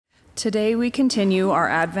Today we continue our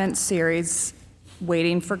Advent series,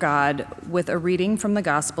 Waiting for God, with a reading from the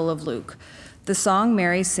Gospel of Luke. The song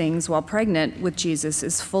Mary sings while pregnant with Jesus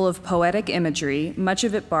is full of poetic imagery, much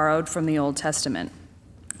of it borrowed from the Old Testament.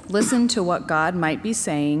 Listen to what God might be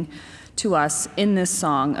saying to us in this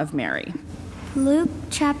song of Mary. Luke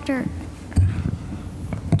chapter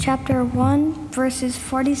 1, verses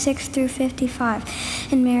 46 through 55.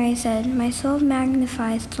 And Mary said, "My soul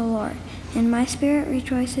magnifies the Lord, and my spirit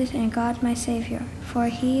rejoices in God my Savior, for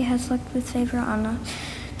he has looked with favor on us,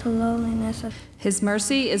 the lowliness of..." His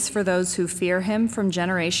mercy is for those who fear him from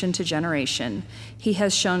generation to generation. He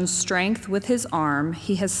has shown strength with his arm.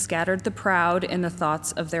 He has scattered the proud in the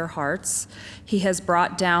thoughts of their hearts. He has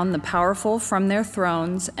brought down the powerful from their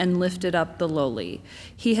thrones and lifted up the lowly.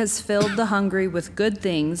 He has filled the hungry with good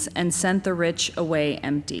things and sent the rich away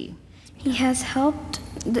empty. He has helped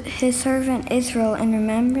his servant Israel in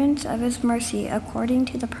remembrance of his mercy, according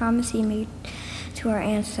to the promise he made to our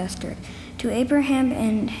ancestors, to Abraham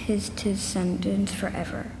and his descendants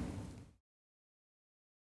forever.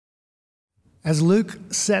 As Luke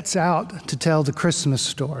sets out to tell the Christmas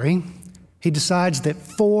story, he decides that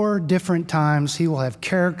 4 different times he will have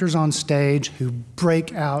characters on stage who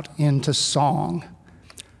break out into song.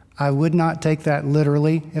 I would not take that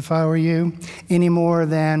literally if I were you, any more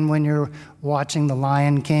than when you're watching The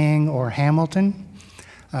Lion King or Hamilton.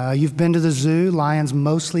 You've been to the zoo, lions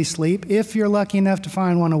mostly sleep. If you're lucky enough to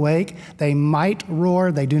find one awake, they might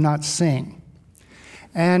roar, they do not sing.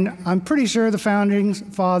 And I'm pretty sure the founding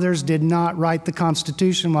fathers did not write the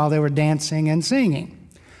Constitution while they were dancing and singing.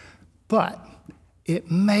 But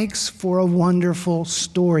it makes for a wonderful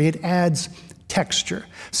story. It adds texture.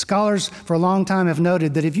 Scholars for a long time have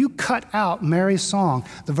noted that if you cut out Mary's song,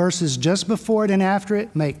 the verses just before it and after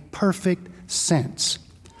it make perfect sense.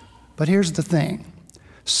 But here's the thing.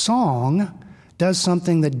 Song does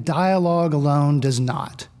something that dialogue alone does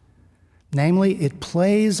not. Namely, it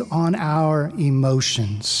plays on our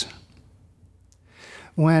emotions.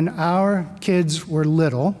 When our kids were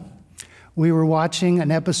little, we were watching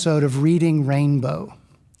an episode of Reading Rainbow.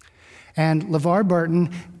 And LeVar Burton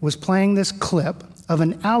was playing this clip of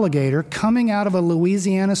an alligator coming out of a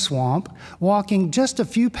Louisiana swamp, walking just a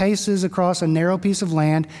few paces across a narrow piece of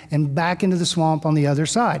land and back into the swamp on the other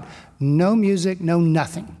side. No music, no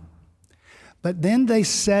nothing. But then they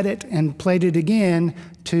set it and played it again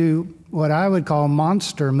to what I would call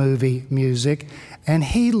monster movie music, and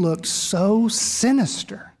he looked so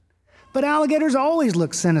sinister. But alligators always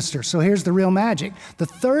look sinister, so here's the real magic. The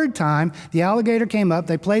 3rd time, the alligator came up,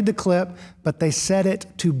 they played the clip, but they set it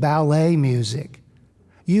to ballet music.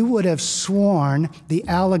 You would have sworn the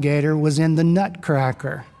alligator was in the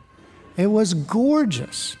Nutcracker. It was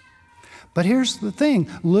gorgeous. But here's the thing.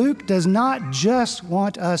 Luke does not just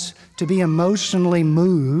want us to be emotionally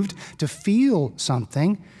moved, to feel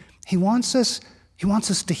something. He wants us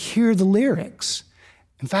to hear the lyrics.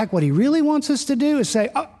 In fact, what he really wants us to do is say,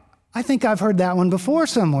 "Oh, I think I've heard that one before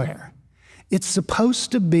somewhere." It's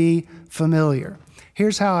supposed to be familiar.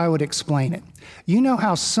 Here's how I would explain it. You know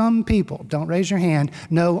how some people, don't raise your hand,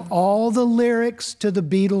 know all the lyrics to the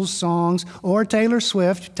Beatles songs or Taylor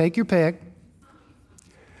Swift, take your pick.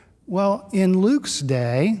 Well, in Luke's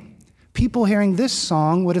day, people hearing this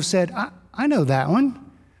song would have said, I know that one,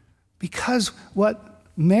 because what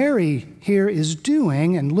Mary here is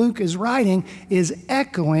doing, and Luke is writing, is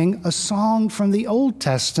echoing a song from the Old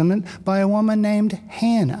Testament by a woman named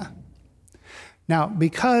Hannah. Now,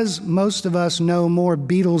 because most of us know more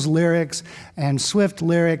Beatles lyrics and Swift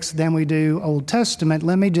lyrics than we do Old Testament,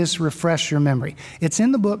 let me just refresh your memory. It's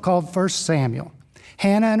in the book called 1 Samuel.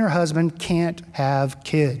 Hannah and her husband can't have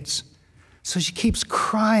kids. So she keeps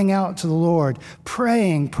crying out to the Lord,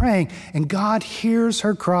 praying, and God hears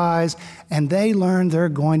her cries, and they learn they're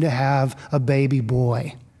going to have a baby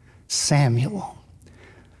boy, Samuel.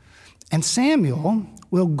 And Samuel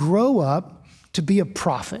will grow up to be a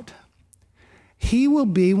prophet. He will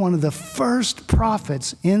be one of the first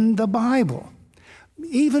prophets in the Bible,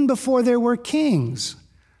 even before there were kings.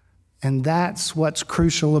 And that's what's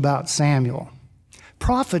crucial about Samuel.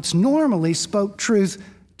 Prophets normally spoke truth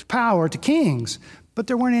to power to kings, but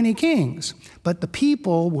there weren't any kings. But the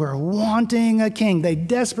people were wanting a king. They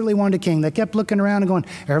desperately wanted a king. They kept looking around and going,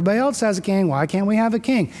 everybody else has a king. Why can't we have a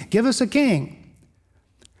king? Give us a king.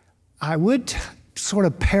 I would sort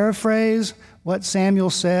of paraphrase what Samuel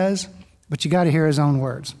says, but you got to hear his own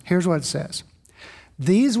words. Here's what it says.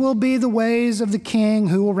 "These will be the ways of the king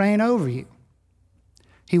who will reign over you.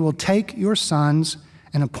 He will take your sons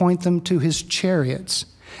and appoint them to his chariots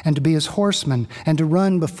and to be his horsemen and to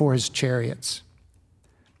run before his chariots.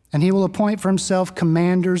 And he will appoint for himself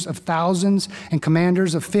commanders of thousands and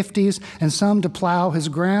commanders of 50s, and some to plow his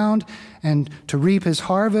ground and to reap his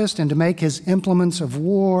harvest and to make his implements of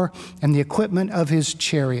war and the equipment of his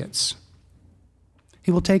chariots.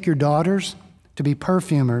 He will take your daughters to be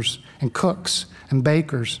perfumers and cooks and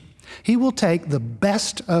bakers. He will take the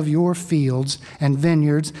best of your fields and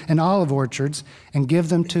vineyards and olive orchards and give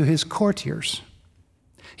them to his courtiers.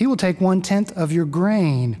 He will take 1/10 of your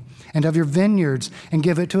grain and of your vineyards and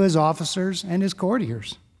give it to his officers and his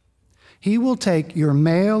courtiers. He will take your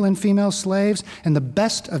male and female slaves and the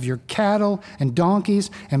best of your cattle and donkeys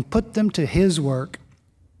and put them to his work.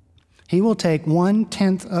 He will take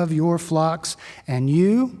 1/10 of your flocks, and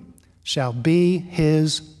you shall be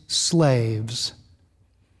his slaves.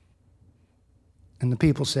 And the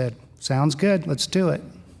people said, sounds good, let's do it.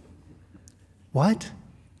 What?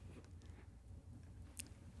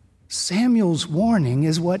 Samuel's warning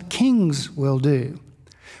is what kings will do.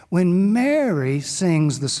 When Mary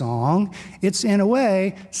sings the song, it's in a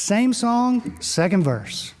way, same song, second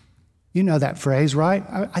verse. You know that phrase, right?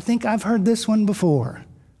 I think I've heard this one before.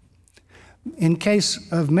 In case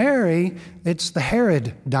of Mary, it's the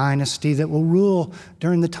Herod dynasty that will rule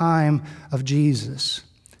during the time of Jesus.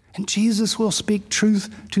 And Jesus will speak truth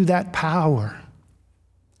to that power.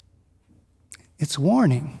 It's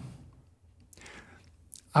warning.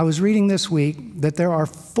 I was reading this week that there are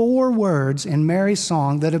 4 words in Mary's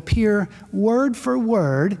song that appear word for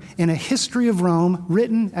word in a history of Rome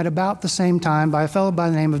written at about the same time by a fellow by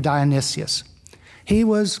the name of Dionysius. He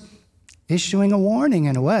was issuing a warning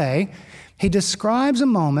in a way. He describes a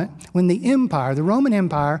moment when the empire, the Roman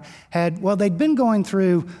Empire, they'd been going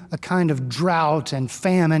through a kind of drought and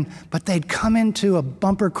famine, but they'd come into a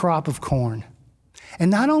bumper crop of corn. And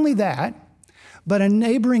not only that, but a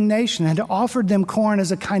neighboring nation had offered them corn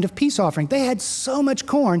as a kind of peace offering. They had so much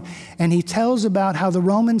corn, and he tells about how the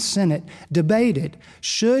Roman Senate debated,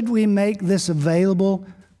 should we make this available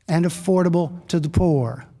and affordable to the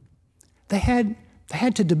poor? They had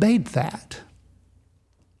to debate that.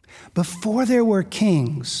 Before there were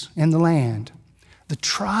kings in the land, the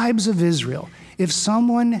tribes of Israel, if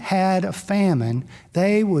someone had a famine,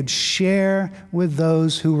 they would share with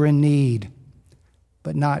those who were in need,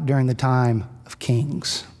 but not during the time of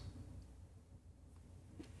kings.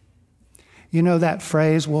 You know that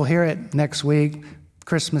phrase, we'll hear it next week,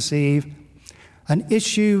 Christmas Eve, an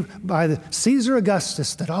issue by the Caesar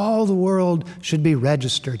Augustus that all the world should be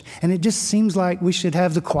registered. And it just seems like we should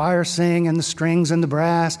have the choir sing and the strings and the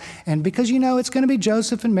brass. And because, it's going to be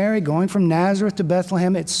Joseph and Mary going from Nazareth to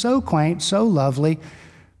Bethlehem. It's so quaint, so lovely.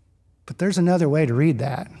 But there's another way to read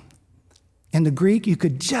that. In the Greek, you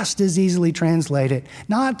could just as easily translate it,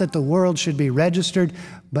 not that the world should be registered,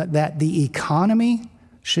 but that the economy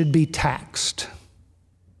should be taxed.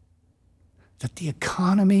 That the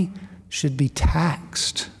economy should be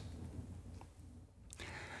taxed.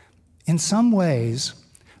 In some ways,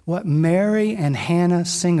 what Mary and Hannah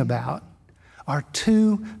sing about are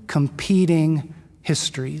 2 competing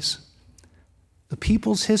histories: the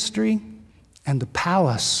people's history and the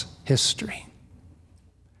palace history.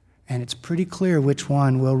 And it's pretty clear which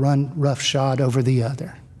one will run roughshod over the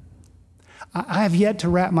other. I have yet to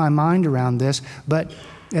wrap my mind around this, but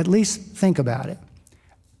at least think about it.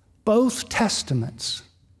 Both testaments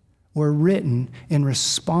were written in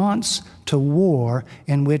response to war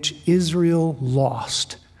in which Israel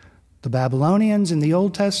lost. The Babylonians in the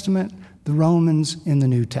Old Testament, the Romans in the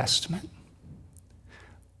New Testament.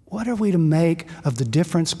 What are we to make of the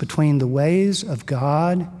difference between the ways of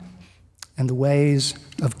God and the ways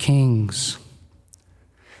of kings?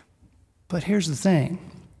 But here's the thing.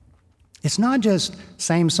 It's not just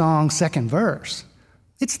same song, second verse.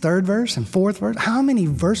 It's third verse and fourth verse. How many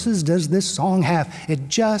verses does this song have? It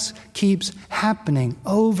just keeps happening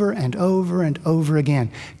over and over and over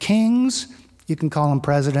again. Kings, you can call them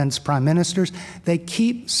presidents, prime ministers, they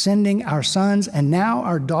keep sending our sons and now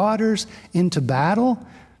our daughters into battle,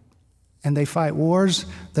 and they fight wars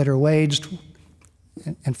that are waged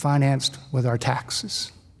and financed with our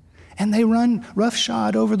taxes. And they run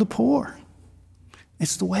roughshod over the poor.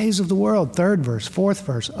 It's the ways of the world, third verse, fourth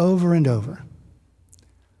verse, over and over.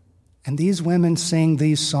 And these women sing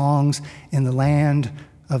these songs in the land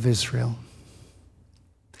of Israel.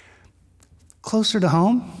 Closer to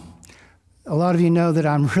home, a lot of you know that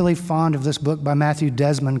I'm really fond of this book by Matthew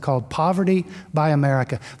Desmond called Poverty by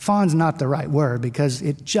America. Fond's not the right word because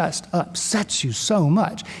it just upsets you so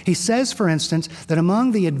much. He says, for instance, that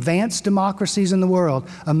among the advanced democracies in the world,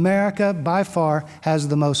 America by far has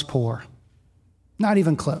the most poor. Not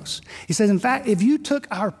even close. He says, in fact, if you took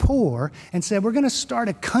our poor and said, we're going to start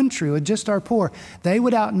a country with just our poor, they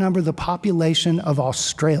would outnumber the population of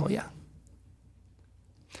Australia.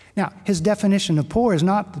 Now, his definition of poor is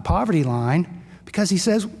not the poverty line, because he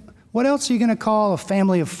says, what else are you going to call a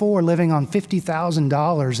family of four living on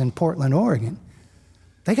 $50,000 in Portland, Oregon?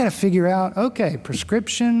 They got to figure out, okay,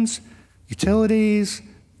 prescriptions, utilities,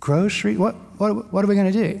 groceries, what are we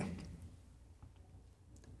going to do?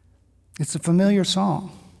 It's a familiar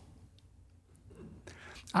song.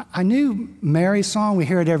 I knew Mary's song. We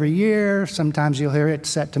hear it every year. Sometimes you'll hear it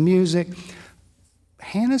set to music.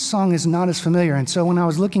 Hannah's song is not as familiar, and so when I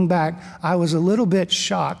was looking back, I was a little bit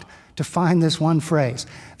shocked to find this one phrase.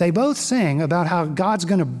 They both sing about how God's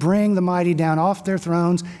going to bring the mighty down off their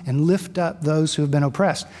thrones and lift up those who have been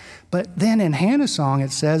oppressed. But then in Hannah's song,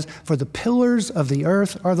 it says, for the pillars of the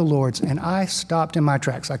earth are the Lord's. And I stopped in my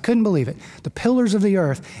tracks. I couldn't believe it. The Pillars of the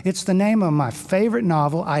Earth. It's the name of my favorite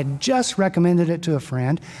novel. I just recommended it to a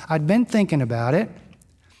friend. I'd been thinking about it.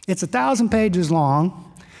 It's 1,000 pages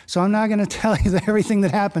long, so I'm not going to tell you everything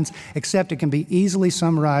that happens, except it can be easily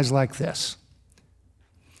summarized like this.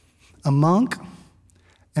 A monk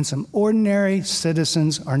and some ordinary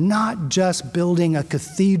citizens are not just building a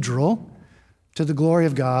cathedral to the glory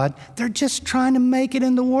of God. They're just trying to make it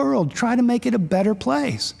in the world, try to make it a better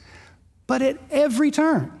place. But at every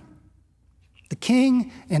turn, the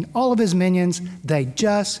king and all of his minions, they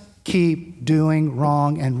just keep doing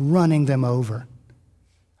wrong and running them over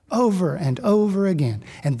and over again.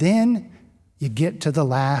 And then you get to the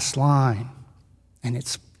last line, and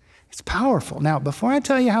it's powerful. Now, before I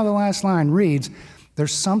tell you how the last line reads,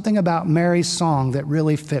 there's something about Mary's song that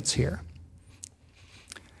really fits here.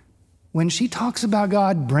 When she talks about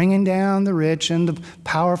God bringing down the rich and the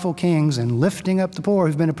powerful kings and lifting up the poor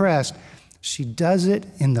who've been oppressed, she does it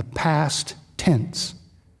in the past tense.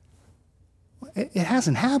 It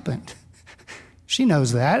hasn't happened. She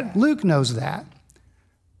knows that. Luke knows that.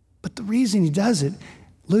 But the reason he does it,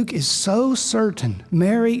 Luke is so certain,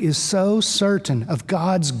 Mary is so certain of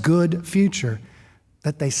God's good future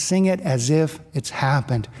that they sing it as if it's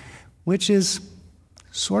happened, which is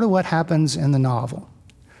sort of what happens in the novel.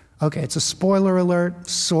 Okay, it's a spoiler alert,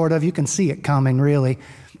 sort of. You can see it coming, really.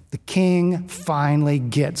 The king finally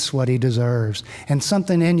gets what he deserves. And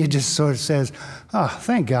something in you just sort of says, oh,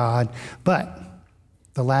 thank God. But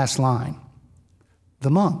the last line,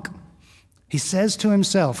 the monk, he says to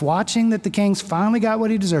himself, watching that the king's finally got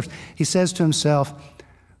what he deserves, he says to himself,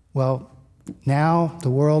 well, now the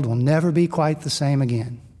world will never be quite the same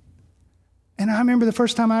again. And I remember the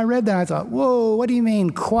first time I read that, I thought, whoa, what do you mean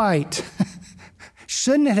quite?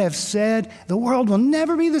 Shouldn't it have said, the world will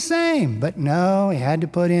never be the same? But no, he had to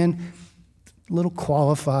put in a little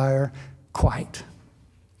qualifier, quite.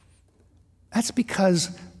 That's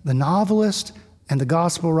because the novelist and the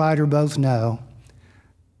gospel writer both know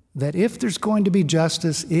that if there's going to be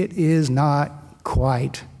justice, it is not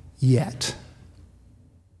quite yet.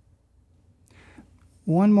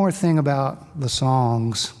 One more thing about the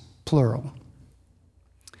songs, plural.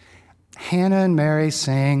 Hannah and Mary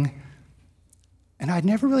sing, and I'd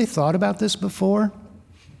never really thought about this before,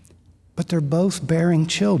 but they're both bearing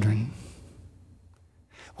children.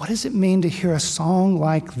 What does it mean to hear a song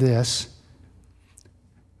like this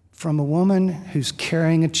from a woman who's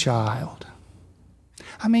carrying a child?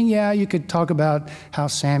 I mean, yeah, you could talk about how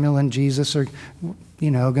Samuel and Jesus are,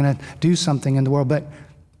 going to do something in the world, but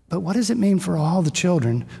what does it mean for all the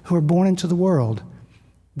children who are born into the world?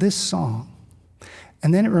 This song.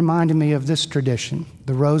 And then it reminded me of this tradition,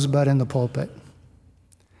 the rosebud in the pulpit.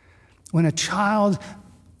 When a child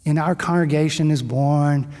in our congregation is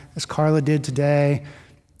born, as Carla did today,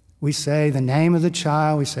 we say the name of the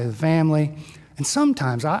child, we say the family. And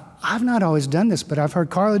sometimes, I've not always done this, but I've heard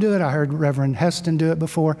Carla do it, I heard Reverend Heston do it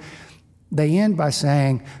before. They end by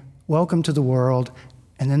saying, welcome to the world,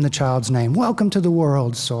 and then the child's name. Welcome to the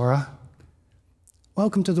world, Sora.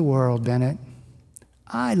 Welcome to the world, Bennett.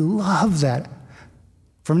 I love that.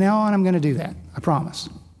 From now on, I'm going to do that, I promise.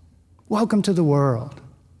 Welcome to the world.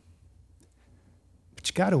 But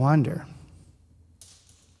you got to wonder,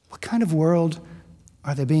 what kind of world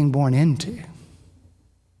are they being born into?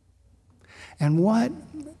 And what,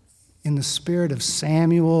 in the spirit of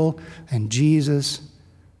Samuel and Jesus,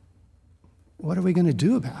 what are we going to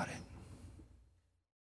do about it?